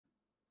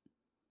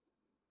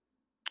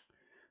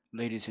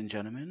Ladies and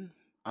gentlemen,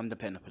 I'm the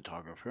Panda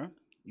Photographer.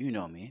 You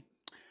know me.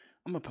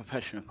 I'm a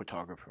professional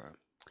photographer.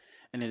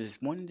 And it is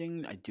one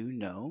thing I do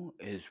know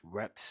is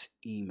reps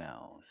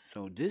emails.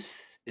 So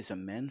this is a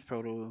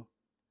Manfrotto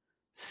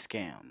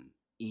scam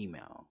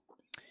email.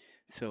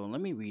 So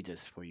let me read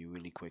this for you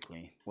really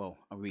quickly. Well,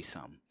 I'll read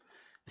some.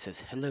 It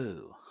says,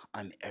 "Hello,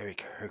 I'm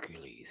Eric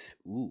Hercules.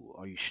 Ooh,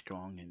 are you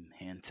strong and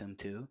handsome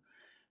too?"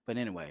 But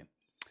anyway,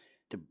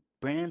 the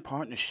brand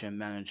partnership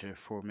manager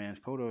for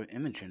Manfrotto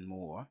Imaging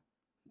More.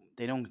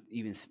 They don't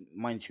even,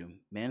 mind you,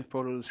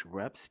 Manfrotto's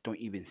reps don't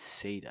even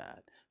say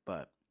that.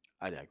 But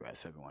I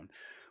digress, everyone.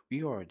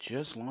 We are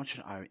just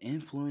launching our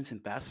influence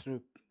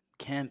ambassador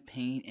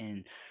campaign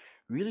and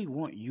really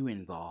want you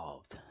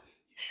involved.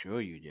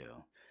 Sure, you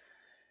do.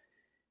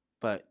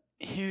 But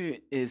here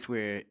is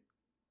where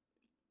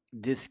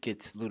this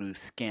gets a little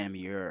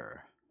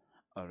scammier.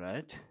 All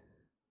right.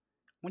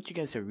 I want you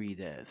guys to read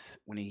this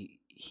when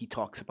he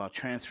talks about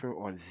transfer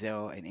or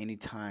Zelle at any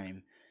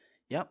time.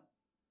 Yep,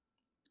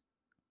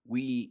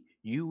 we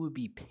you will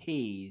be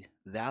paid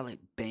valid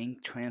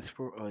bank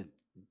transfer or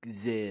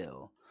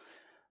Zelle.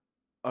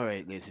 All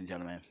right, ladies and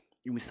gentlemen,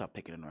 you can stop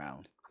picking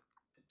around.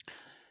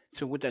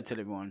 So, with that, tell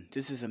everyone,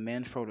 this is a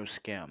Manfrotto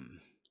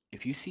scam.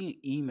 If you see an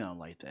email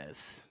like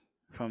this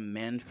from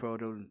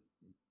Manfrotto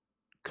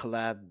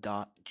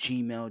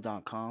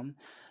collab.gmail.com,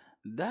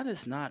 that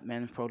is not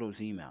Manfrotto's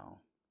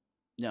email.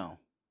 No,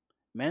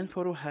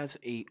 Manfrotto has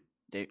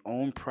their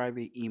own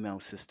private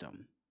email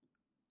system.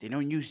 They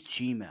don't use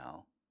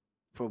Gmail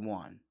for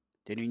one.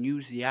 They don't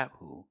use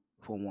Yahoo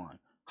for one.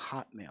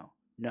 Hotmail.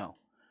 No.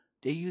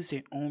 They use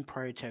their own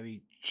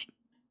proprietary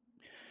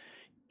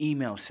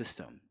email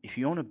system. If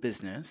you own a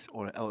business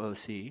or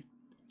LLC,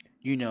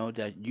 you know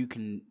that you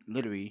can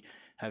literally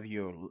have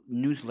your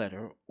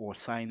newsletter or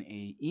sign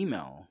a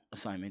email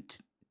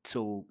assignment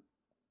so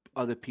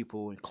other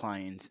people and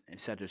clients,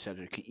 etc.,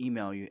 can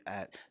email you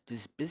at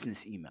this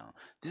business email.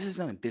 This is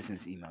not a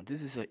business email.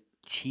 This is a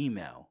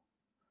Gmail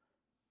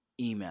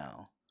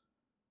email.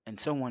 And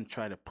someone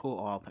tried to pull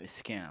off a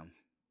scam.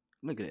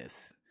 Look at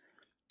this.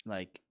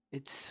 Like,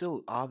 it's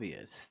so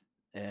obvious.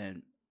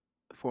 And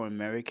for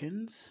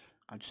Americans,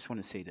 I just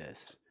want to say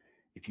this.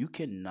 If you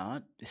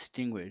cannot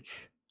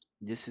distinguish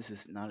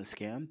not a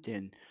scam,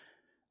 then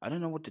I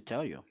don't know what to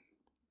tell you.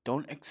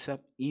 Don't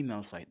accept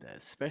emails like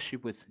this, especially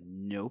with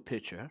no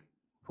picture,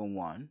 for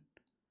one.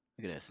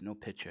 Look at this, no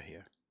picture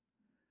here.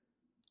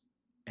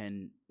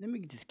 And let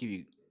me just give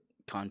you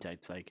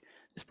context. Like,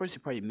 this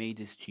person probably made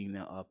this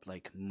Gmail up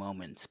like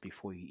moments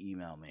before you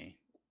email me.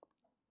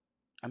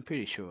 I'm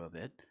pretty sure of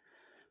it.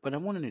 But I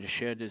wanted to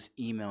share this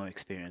email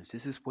experience.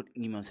 This is what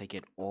emails I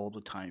get all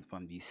the time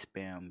from these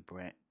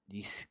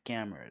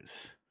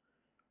scammers,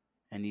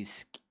 and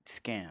these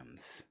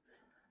scams.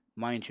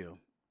 Mind you,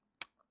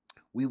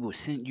 we will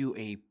send you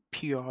a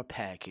PR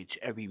package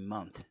every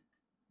month.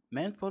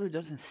 Manfrotto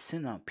doesn't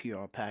send out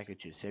PR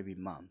packages every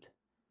month.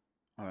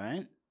 All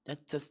right,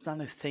 that's not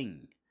a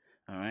thing.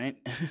 All right,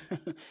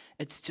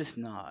 it's just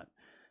not.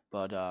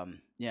 But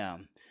yeah,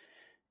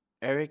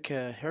 Eric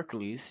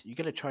Hercules, you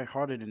gotta try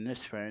harder than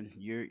this, friend.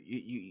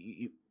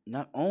 You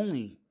not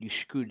only you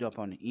screwed up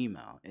on the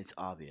email, it's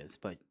obvious,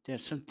 but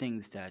there's some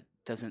things that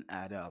doesn't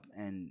add up,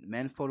 and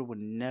Manfrotto would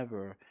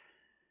never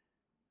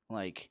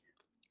like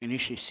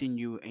initially send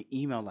you an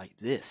email like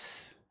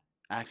this,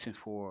 asking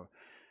for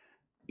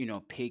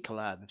pay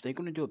collab. If they're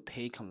gonna do a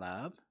pay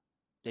collab,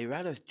 they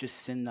rather just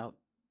send out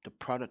the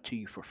product to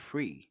you for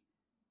free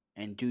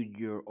and do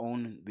your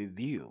own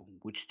review,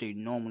 which they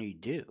normally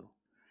do.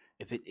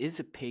 If it is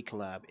a pay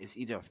collab, it's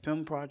either a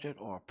film project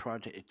or a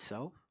project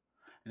itself.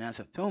 And as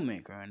a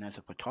filmmaker and as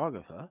a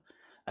photographer,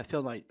 I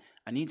feel like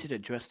I need to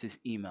address this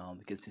email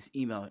because this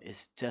email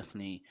is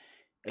definitely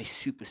a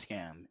super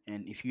scam.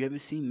 And if you ever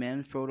see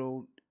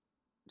Manfrotto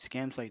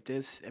scams like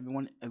this,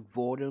 everyone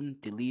avoid them,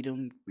 delete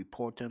them,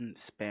 report them,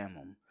 spam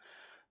them.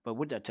 But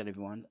with that said,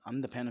 everyone,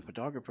 I'm the Panda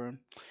Photographer.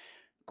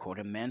 Quote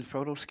a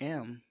Manfrotto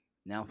scam.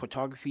 Now,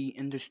 photography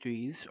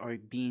industries are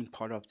being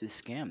part of this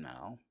scam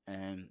now,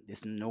 and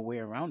there's no way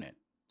around it.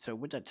 So,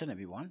 with that said,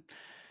 everyone,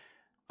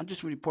 I'm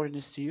just reporting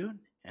this to you,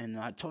 and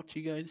I'll talk to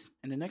you guys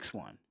in the next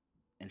one.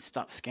 And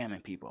stop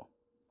scamming people,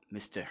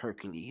 Mr.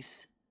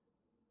 Hercules.